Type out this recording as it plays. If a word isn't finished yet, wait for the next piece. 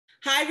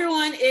Hi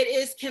everyone, it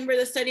is Kimber,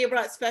 the study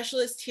abroad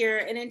specialist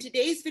here. And in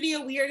today's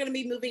video, we are going to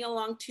be moving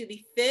along to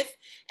the fifth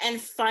and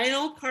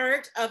final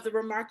part of the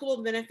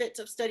Remarkable Benefits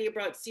of Study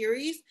Abroad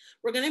series.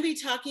 We're going to be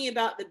talking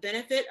about the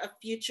benefit of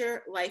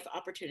future life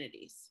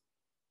opportunities.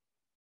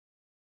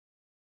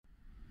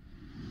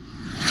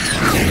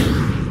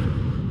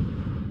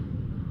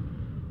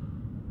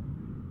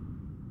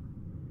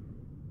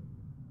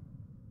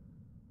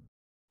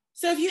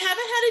 So if you haven't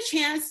had a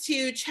chance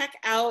to check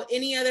out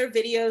any other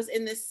videos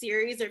in this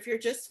series, or if you're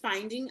just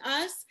finding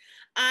us,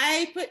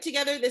 I put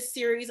together this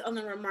series on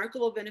the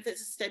remarkable benefits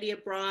of study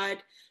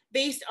abroad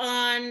based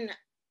on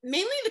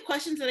mainly the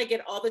questions that I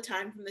get all the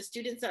time from the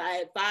students that I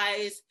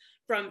advise,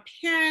 from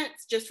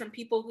parents, just from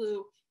people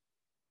who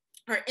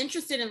are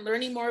interested in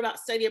learning more about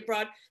study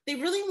abroad. They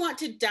really want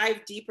to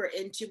dive deeper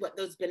into what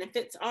those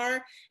benefits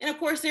are. And of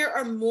course, there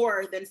are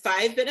more than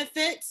 5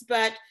 benefits,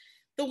 but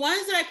the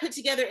ones that I put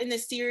together in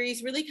this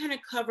series really kind of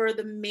cover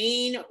the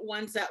main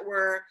ones that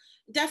were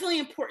definitely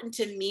important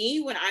to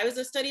me when I was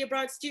a study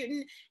abroad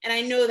student. And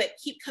I know that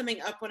keep coming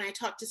up when I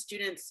talk to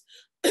students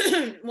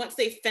once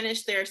they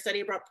finish their study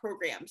abroad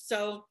program.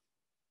 So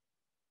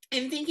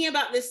in thinking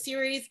about this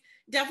series,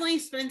 definitely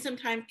spend some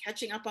time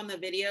catching up on the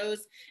videos,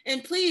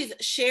 and please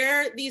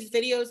share these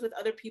videos with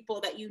other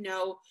people that you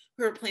know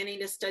who are planning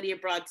to study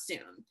abroad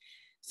soon.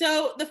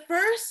 So the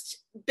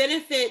first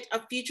benefit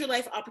of future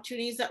life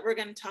opportunities that we're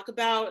going to talk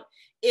about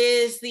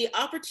is the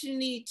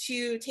opportunity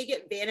to take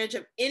advantage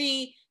of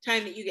any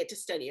time that you get to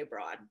study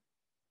abroad.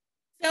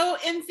 So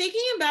in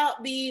thinking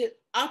about the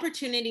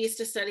opportunities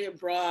to study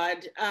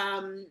abroad,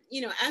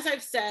 as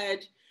I've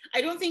said, I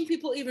don't think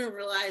people even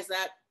realize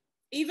that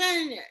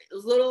even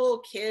little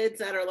kids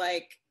that are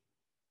like,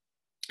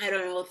 I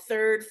don't know,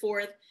 3rd,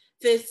 4th,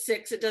 5th,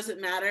 6th, it doesn't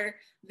matter.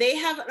 They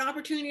have an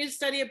opportunity to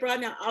study abroad.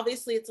 Now,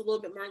 obviously, it's a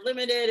little bit more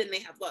limited and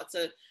they have lots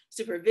of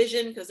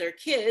supervision because they're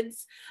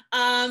kids.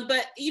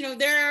 But,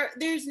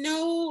 there's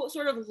no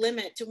sort of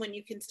limit to when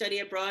you can study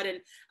abroad. And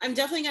I'm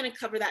definitely going to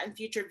cover that in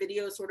future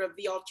videos, sort of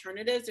the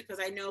alternatives, because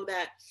I know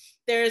that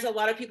there's a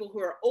lot of people who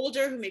are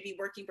older, who may be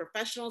working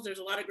professionals. There's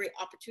a lot of great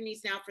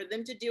opportunities now for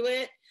them to do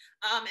it.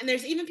 And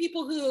there's even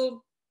people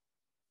who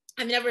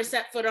I've never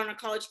set foot on a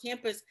college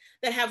campus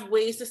that have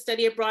ways to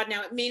study abroad.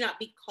 Now, it may not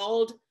be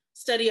called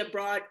study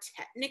abroad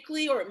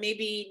technically, or it may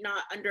be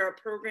not under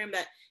a program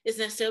that is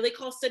necessarily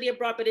called study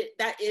abroad, but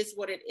that is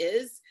what it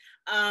is.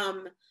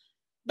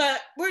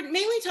 But we're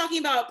mainly talking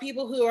about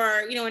people who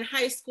are, in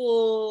high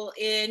school,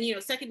 in,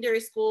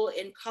 secondary school,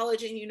 in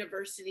college and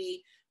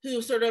university,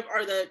 who sort of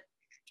are the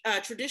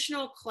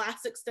traditional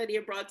classic study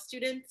abroad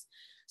students.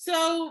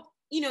 So,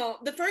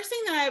 the first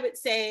thing that I would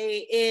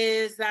say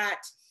is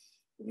that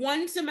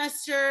one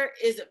semester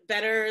is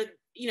better,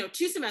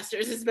 2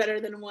 semesters is better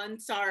than one,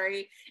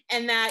 sorry.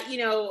 And that,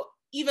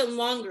 even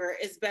longer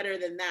is better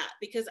than that,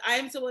 because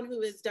I'm someone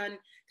who has done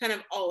kind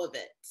of all of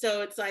it.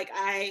 So it's like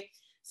I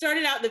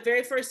started out the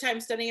very first time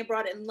studying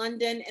abroad in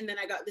London, and then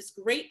I got this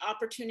great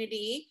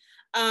opportunity.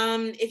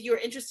 If you're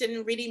interested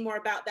in reading more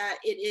about that,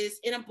 it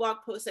is in a blog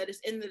post that is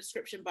in the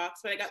description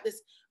box, but I got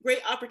this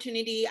great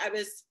opportunity. I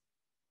was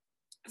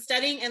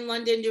studying in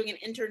London, doing an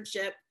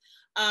internship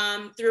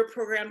through a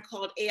program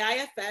called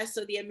AIFS,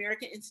 so the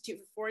American Institute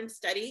for Foreign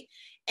Study.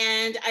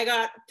 And I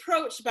got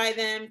approached by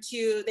them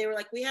they were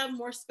like, we have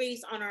more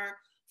space on our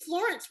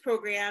Florence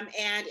program.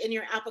 And in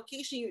your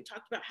application, you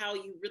talked about how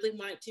you really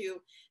wanted to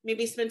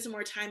maybe spend some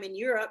more time in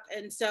Europe.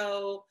 And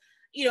so,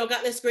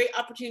 got this great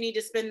opportunity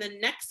to spend the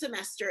next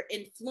semester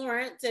in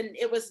Florence. And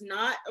it was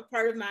not a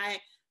part of my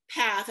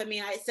path. I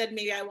mean, I said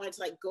maybe I wanted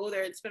to go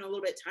there and spend a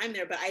little bit of time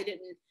there, but I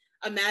didn't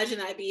imagine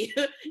I'd be,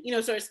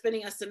 sort of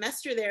spending a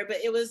semester there. But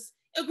it was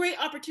a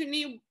great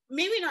opportunity,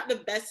 maybe not the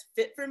best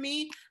fit for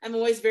me. I'm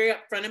always very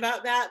upfront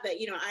about that,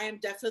 I am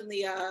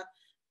definitely a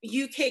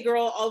UK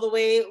girl all the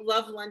way,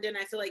 love London.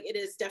 I feel like it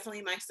is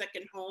definitely my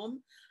second home.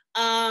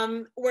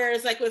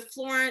 Whereas with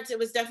Florence, it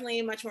was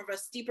definitely much more of a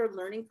steeper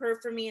learning curve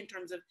for me in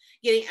terms of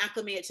getting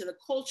acclimated to the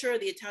culture,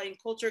 the Italian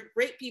culture,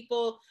 great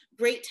people,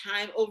 great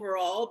time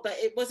overall, but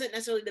it wasn't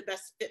necessarily the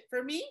best fit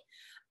for me.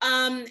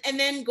 And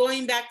then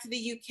going back to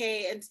the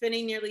UK and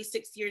spending nearly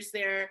 6 years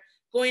there,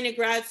 going to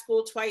grad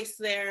school twice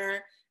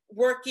there,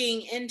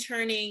 working,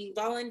 interning,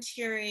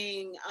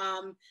 volunteering,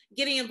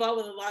 getting involved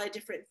with a lot of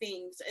different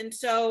things. And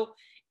so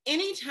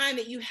anytime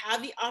that you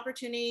have the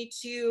opportunity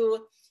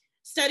to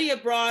study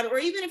abroad, or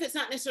even if it's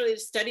not necessarily to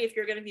study, if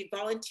you're going to be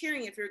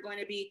volunteering, if you're going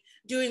to be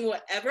doing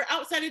whatever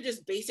outside of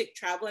just basic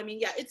travel, I mean,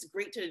 yeah, it's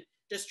great to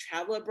just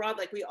travel abroad.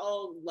 We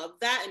all love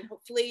that. And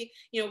hopefully,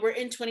 we're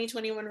in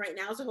 2021 right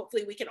now. So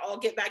hopefully we can all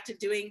get back to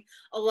doing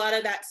a lot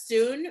of that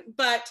soon.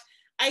 But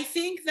I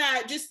think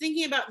that just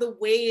thinking about the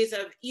ways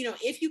of,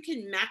 if you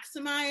can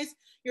maximize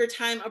your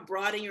time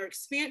abroad and your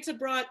experience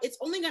abroad, it's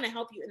only going to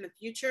help you in the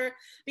future,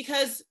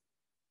 because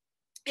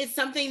it's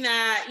something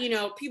that, you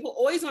know, people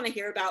always want to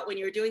hear about when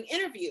you're doing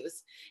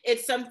interviews.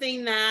 It's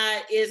something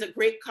that is a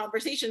great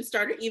conversation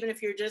starter, even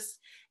if you're just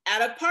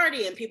at a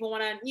party and people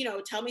want to, you know,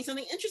 tell me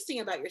something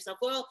interesting about yourself.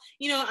 Well,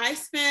 you know, I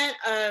spent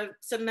a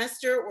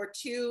semester or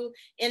two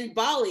in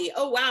Bali.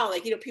 Oh, wow.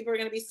 Like, you know, people are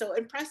going to be so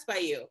impressed by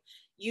you.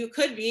 You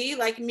could be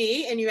like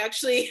me and you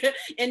actually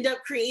end up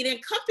creating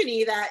a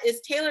company that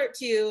is tailored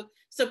to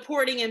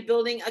supporting and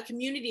building a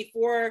community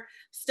for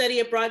study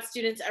abroad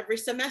students every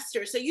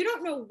semester. So you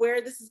don't know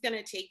where this is going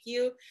to take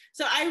you.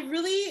 So I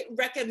really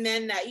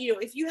recommend that, you know,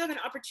 if you have an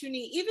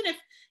opportunity, even if,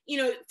 you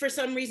know, for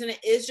some reason it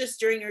is just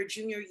during your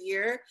junior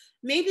year,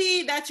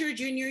 maybe that's your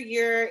junior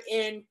year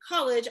in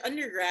college,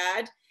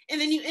 undergrad, and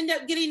then you end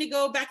up getting to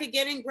go back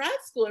again in grad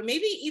school, or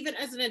maybe even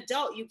as an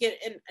adult you get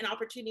an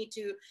opportunity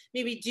to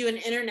maybe do an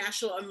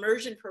international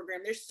immersion program.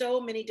 There's so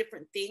many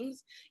different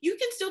things. You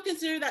can still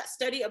consider that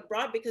study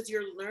abroad because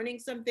you're learning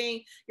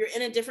something, you're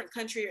in a different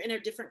country, you're in a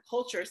different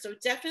culture. So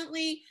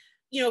definitely,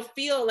 you know,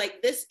 feel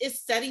like this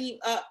is setting you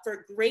up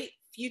for great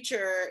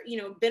future, you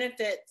know,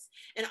 benefits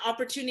and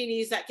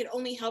opportunities that can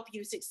only help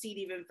you succeed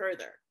even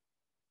further.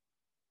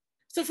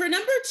 So for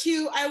number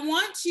two, I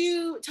want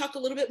to talk a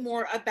little bit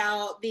more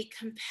about the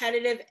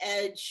competitive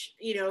edge,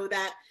 you know,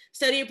 that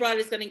study abroad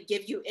is going to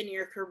give you in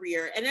your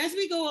career. And as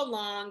we go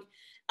along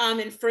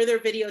in further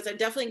videos, I'm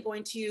definitely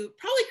going to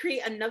probably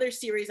create another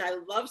series. I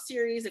love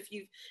series. If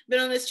you've been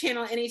on this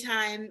channel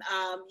anytime,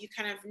 you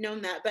kind of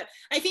known that. But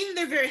I think that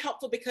they're very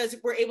helpful because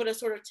we're able to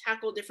sort of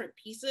tackle different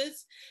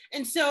pieces.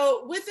 And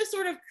so with the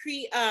sort of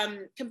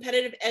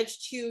competitive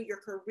edge to your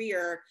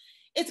career,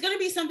 it's going to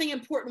be something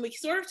important. We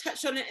sort of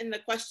touched on it in the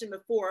question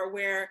before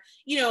where,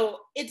 you know,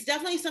 it's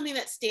definitely something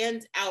that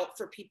stands out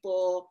for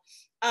people,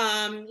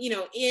 you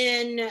know,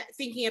 in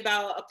thinking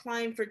about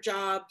applying for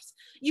jobs.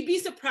 You'd be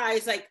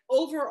surprised, like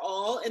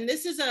overall, and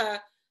this is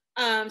a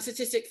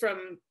statistic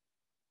from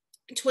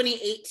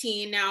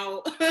 2018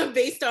 now,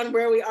 based on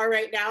where we are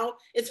right now,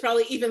 it's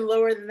probably even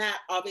lower than that,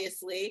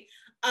 obviously.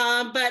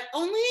 But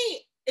only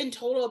in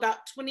total,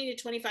 about 20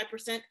 to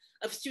 25%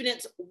 of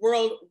students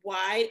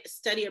worldwide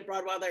study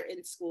abroad while they're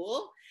in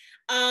school.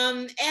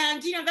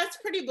 And, you know, that's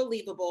pretty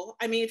believable.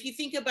 I mean, if you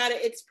think about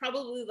it, it's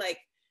probably like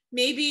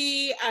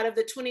maybe out of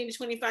the 20 to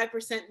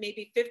 25%,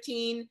 maybe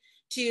 15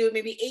 to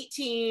maybe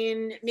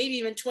 18, maybe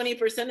even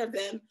 20% of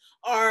them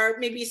are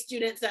maybe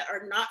students that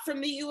are not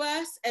from the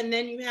US. And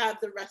then you have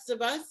the rest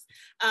of us,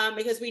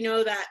 because we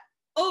know that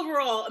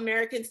overall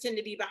Americans tend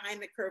to be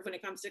behind the curve when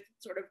it comes to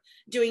sort of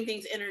doing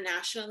things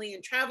internationally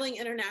and traveling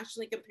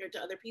internationally compared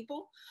to other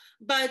people.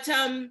 But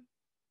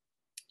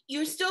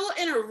you're still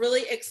in a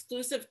really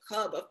exclusive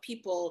club of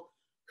people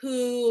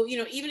who, you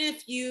know, even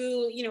if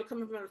you know,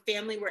 come from a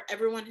family where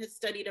everyone has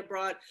studied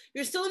abroad,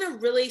 you're still in a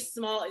really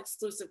small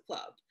exclusive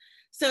club.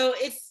 So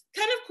it's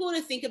kind of cool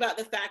to think about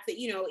the fact that,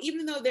 you know,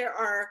 even though there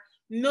are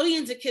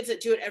millions of kids that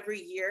do it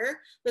every year,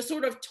 the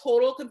sort of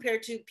total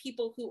compared to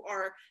people who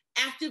are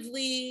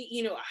actively,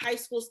 you know, a high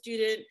school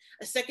student,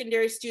 a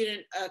secondary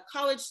student, a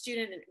college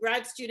student, and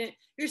grad student,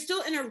 you're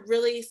still in a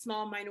really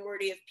small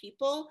minority of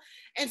people.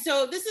 And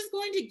so this is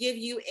going to give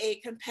you a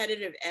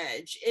competitive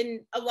edge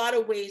in a lot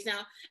of ways.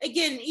 Now,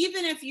 again,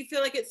 even if you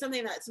feel like it's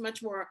something that's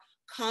much more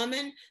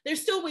common,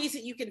 there's still ways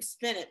that you can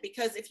spin it,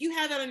 because if you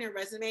have that on your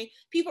resume,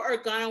 people are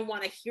gonna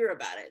want to hear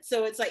about it.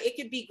 So it's like, it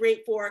could be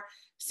great for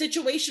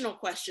situational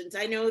questions.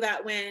 I know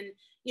that when,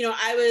 you know,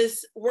 I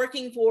was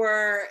working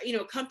for, you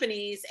know,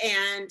 companies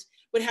and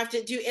would have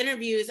to do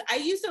interviews, I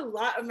used a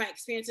lot of my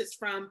experiences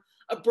from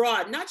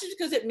abroad, not just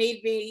because it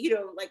made me, you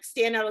know, like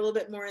stand out a little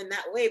bit more in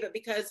that way, but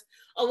because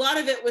a lot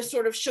of it was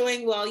sort of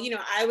showing, well, you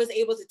know, I was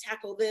able to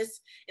tackle this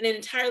in an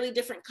entirely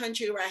different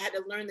country where I had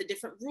to learn the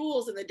different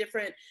rules and the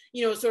different,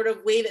 you know, sort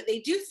of way that they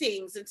do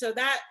things. And so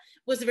that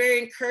was very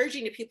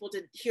encouraging to people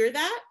to hear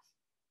that.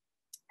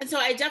 And so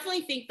I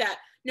definitely think that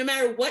no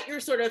matter what your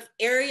sort of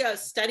area of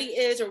study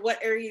is or what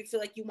area you feel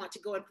like you want to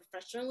go in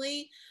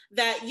professionally,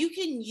 that you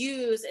can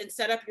use and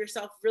set up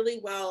yourself really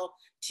well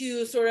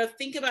to sort of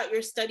think about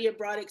your study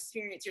abroad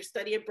experience, your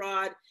study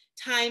abroad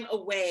time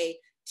away,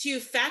 to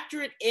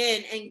factor it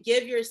in and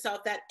give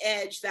yourself that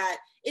edge that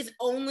is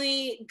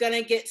only going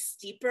to get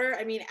steeper.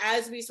 I mean,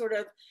 as we sort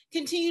of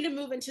continue to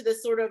move into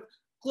this sort of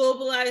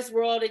globalized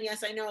world, and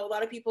yes, I know a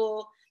lot of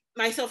people,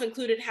 myself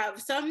included,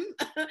 have some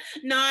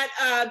not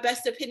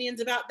best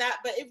opinions about that,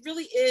 but it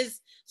really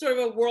is sort of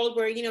a world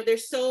where, you know,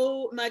 there's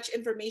so much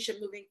information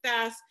moving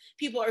fast.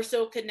 People are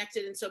so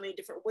connected in so many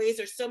different ways.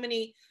 There's so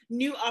many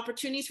new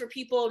opportunities for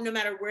people no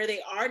matter where they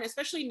are, and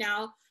especially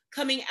now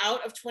coming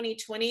out of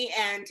 2020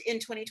 and in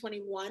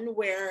 2021,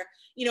 where,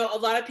 you know, a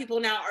lot of people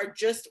now are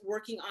just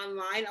working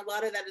online. A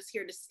lot of that is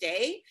here to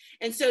stay.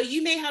 And so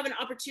you may have an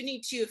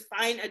opportunity to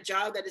find a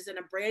job that is in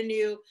a brand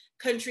new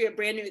country, a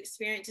brand new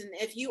experience. And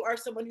if you are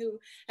someone who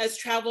has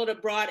traveled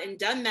abroad and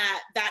done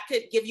that, that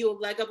could give you a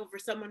leg up over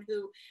someone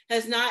who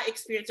has not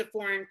experienced a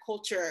foreign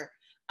culture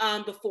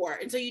before.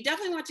 And so you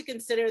definitely want to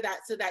consider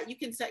that so that you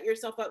can set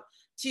yourself up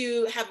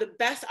to have the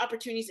best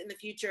opportunities in the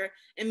future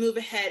and move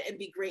ahead and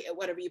be great at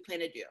whatever you plan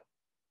to do.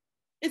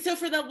 And so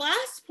for the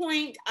last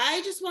point,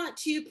 I just want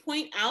to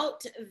point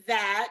out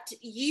that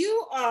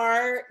you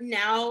are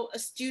now a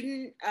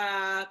student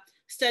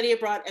study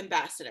abroad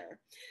ambassador.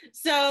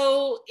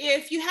 So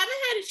if you haven't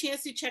had a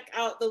chance to check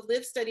out the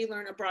Live, Study,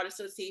 Learn Abroad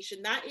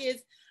Association, that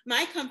is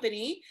my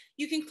company.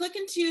 You can click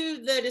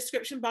into the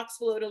description box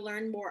below to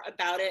learn more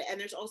about it. And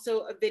there's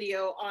also a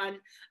video on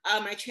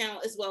my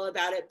channel as well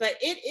about it. But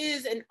it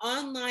is an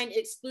online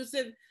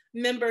exclusive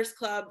members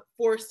club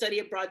for study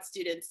abroad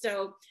students.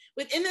 So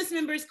within this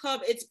members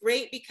club, it's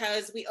great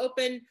because we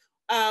open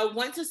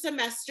once a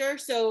semester.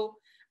 So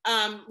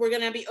we're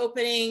going to be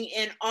opening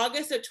in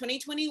August of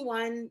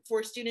 2021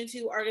 for students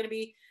who are going to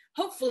be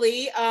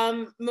hopefully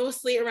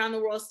mostly around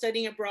the world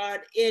studying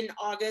abroad in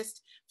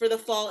August for the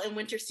fall and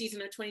winter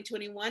season of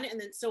 2021, and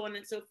then so on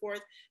and so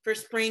forth for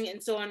spring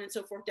and so on and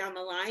so forth down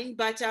the line.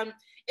 But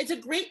it's a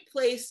great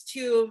place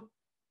to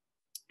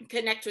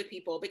connect with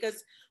people,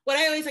 because what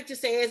I always like to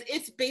say is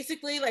it's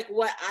basically like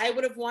what I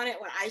would have wanted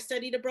when I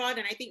studied abroad.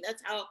 And I think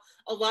that's how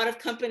a lot of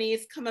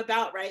companies come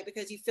about, right?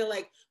 Because you feel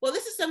like, well,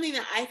 this is something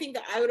that I think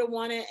that I would have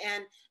wanted.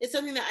 And it's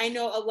something that I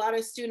know a lot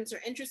of students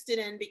are interested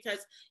in, because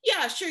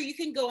yeah, sure, you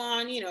can go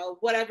on, you know,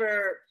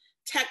 whatever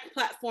tech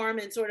platform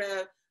and sort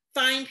of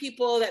find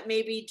people that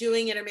may be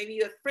doing it, or maybe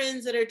you have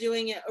friends that are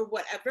doing it or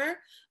whatever.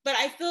 But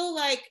I feel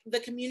like the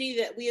community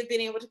that we have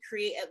been able to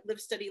create at Live,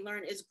 Study,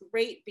 Learn is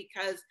great,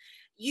 because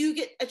you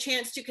get a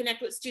chance to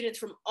connect with students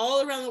from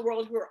all around the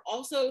world who are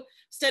also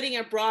studying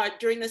abroad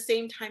during the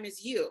same time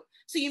as you.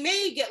 So you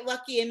may get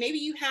lucky and maybe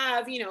you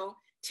have, you know,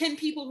 10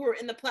 people who are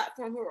in the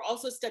platform who are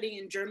also studying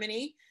in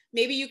Germany.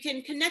 Maybe you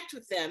can connect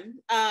with them,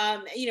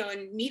 you know,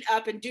 and meet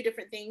up and do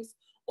different things.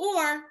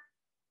 Or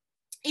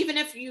even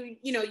if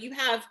you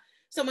have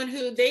someone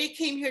who they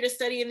came here to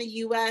study in the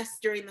US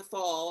during the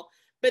fall,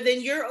 but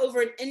then you're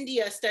over in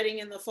India studying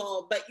in the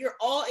fall, but you're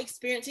all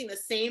experiencing the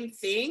same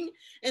thing.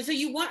 And so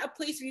you want a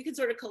place where you can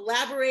sort of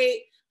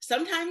collaborate,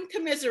 sometimes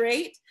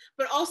commiserate,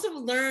 but also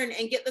learn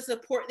and get the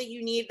support that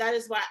you need. That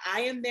is why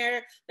I am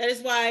there. That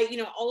is why, you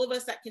know, all of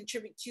us that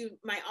contribute to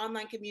my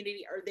online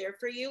community are there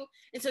for you.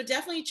 And so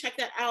definitely check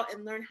that out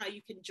and learn how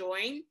you can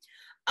join.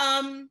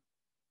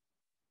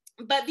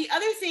 But the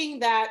other thing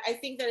that I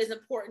think that is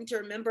important to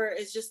remember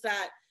is just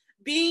that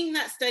being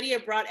that study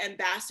abroad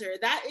ambassador,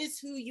 that is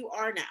who you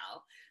are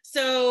now.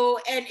 So,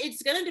 and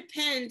it's going to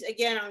depend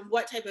again on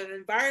what type of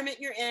environment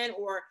you're in,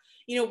 or,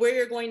 you know, where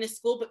you're going to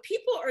school, but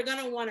people are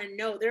going to want to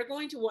know, they're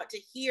going to want to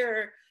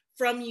hear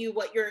from you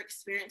what your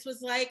experience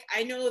was like.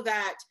 I know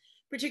that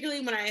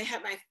particularly when I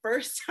had my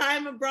first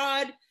time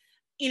abroad,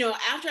 you know,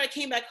 after I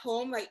came back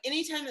home, like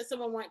anytime that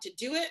someone wanted to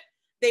do it,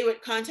 they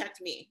would contact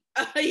me,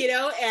 you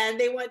know, and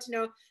they want to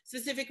know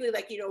specifically,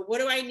 like, you know, what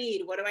do I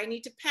need? What do I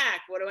need to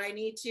pack? What do I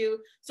need to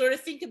sort of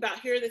think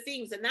about? Here are the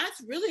things. And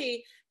that's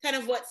really kind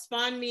of what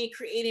spawned me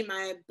creating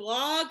my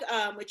blog,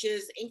 which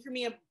is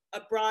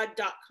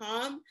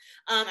anchormeabroad.com.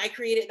 I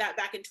created that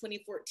back in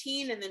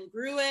 2014 and then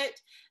grew it.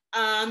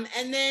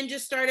 And then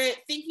just started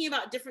thinking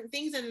about different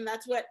things. And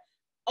that's what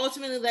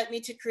ultimately led me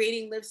to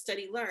creating Live,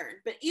 Study, Learn.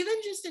 But even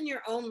just in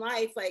your own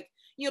life, like,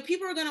 you know,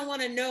 people are going to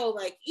want to know,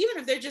 like, even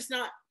if they're just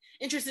not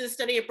interested in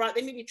studying abroad,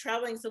 they may be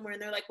traveling somewhere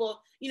and they're like,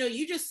 well, you know,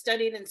 you just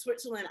studied in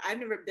Switzerland. I've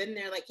never been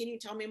there. Like, can you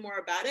tell me more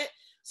about it?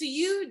 So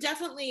you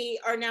definitely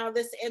are now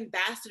this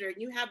ambassador and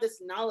you have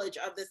this knowledge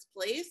of this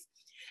place.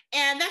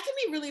 And that can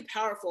be really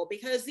powerful,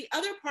 because the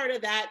other part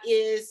of that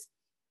is,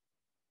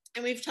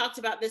 and we've talked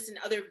about this in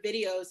other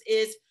videos,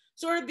 is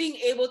sort of being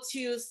able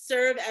to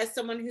serve as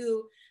someone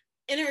who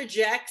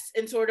interjects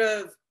and sort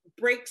of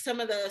break some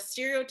of the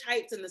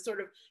stereotypes and the sort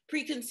of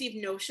preconceived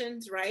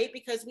notions, right?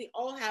 Because we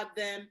all have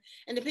them.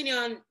 And depending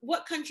on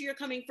what country you're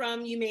coming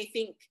from, you may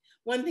think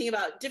one thing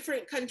about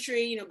different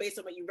country, you know, based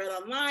on what you read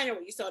online or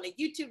what you saw in a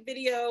YouTube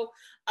video.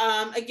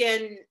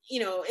 Again, you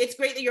know, it's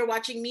great that you're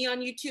watching me on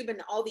YouTube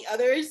and all the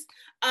others,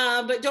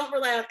 but don't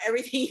rely on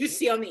everything you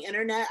see on the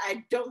internet.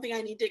 I don't think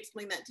I need to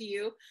explain that to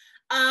you.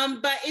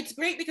 But it's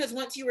great because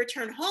once you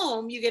return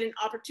home, you get an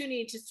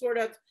opportunity to sort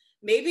of,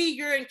 maybe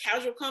you're in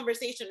casual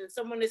conversation and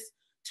someone is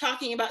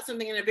talking about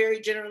something in a very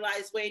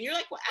generalized way, and you're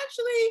like, well,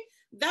 actually,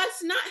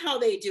 that's not how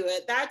they do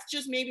it. That's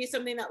just maybe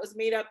something that was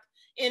made up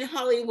in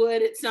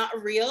Hollywood. It's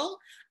not real.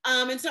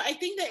 And so I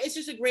think that it's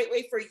just a great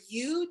way for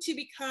you to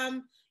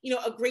become, you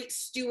know, a great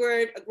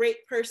steward, a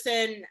great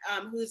person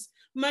who's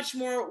much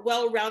more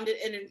well-rounded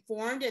and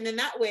informed. And then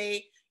that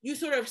way you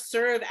sort of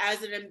serve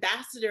as an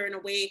ambassador in a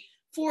way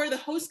for the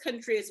host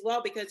country as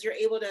well, because you're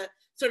able to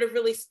sort of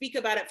really speak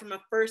about it from a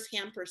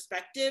firsthand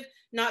perspective,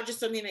 not just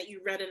something that you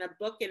read in a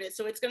book. And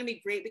so it's going to be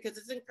great because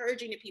it's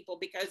encouraging to people,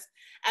 because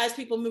as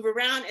people move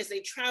around, as they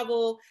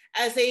travel,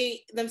 as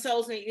they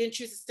themselves may even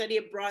choose to study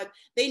abroad,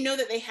 they know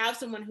that they have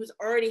someone who's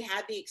already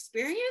had the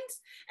experience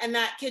and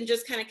that can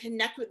just kind of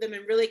connect with them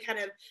and really kind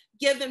of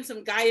give them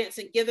some guidance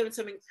and give them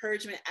some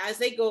encouragement as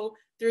they go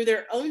through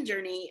their own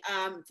journey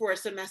for a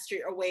semester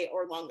away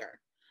or longer.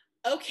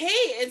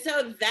 Okay, and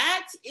so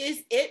that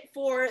is it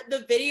for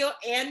the video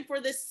and for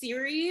the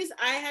series.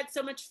 I had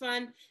so much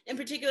fun, in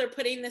particular,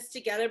 putting this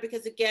together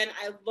because, again,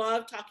 I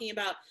love talking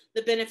about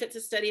the benefits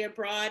of study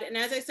abroad. And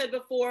as I said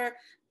before,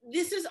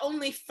 this is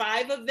only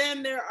 5 of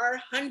them. There are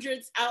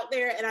hundreds out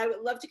there, and I would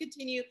love to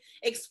continue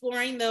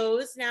exploring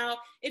those. Now,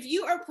 if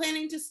you are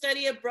planning to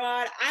study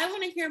abroad, I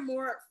want to hear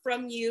more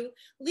from you.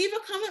 Leave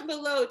a comment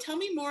below. Tell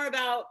me more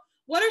about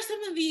what are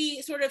some of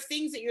the sort of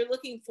things that you're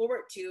looking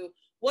forward to.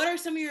 What are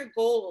some of your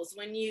goals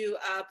when you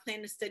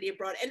plan to study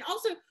abroad? And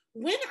also,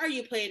 when are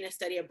you planning to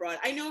study abroad?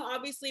 I know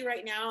obviously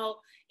right now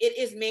it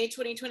is May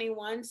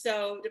 2021.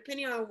 So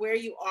depending on where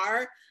you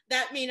are,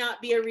 that may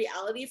not be a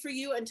reality for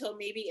you until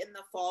maybe in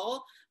the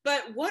fall.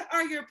 But what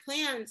are your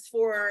plans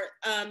for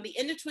the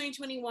end of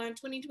 2021,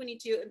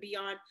 2022 and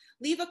beyond?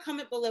 Leave a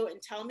comment below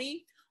and tell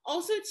me.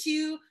 Also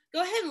to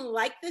go ahead and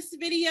like this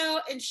video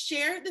and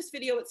share this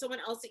video with someone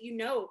else that you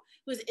know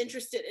who's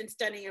interested in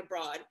studying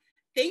abroad.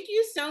 Thank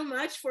you so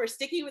much for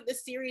sticking with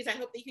this series. I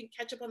hope that you can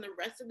catch up on the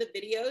rest of the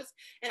videos.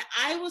 And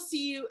I will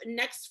see you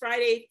next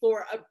Friday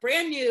for a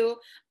brand new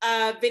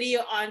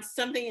video on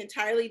something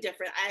entirely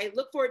different. I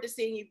look forward to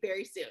seeing you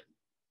very soon.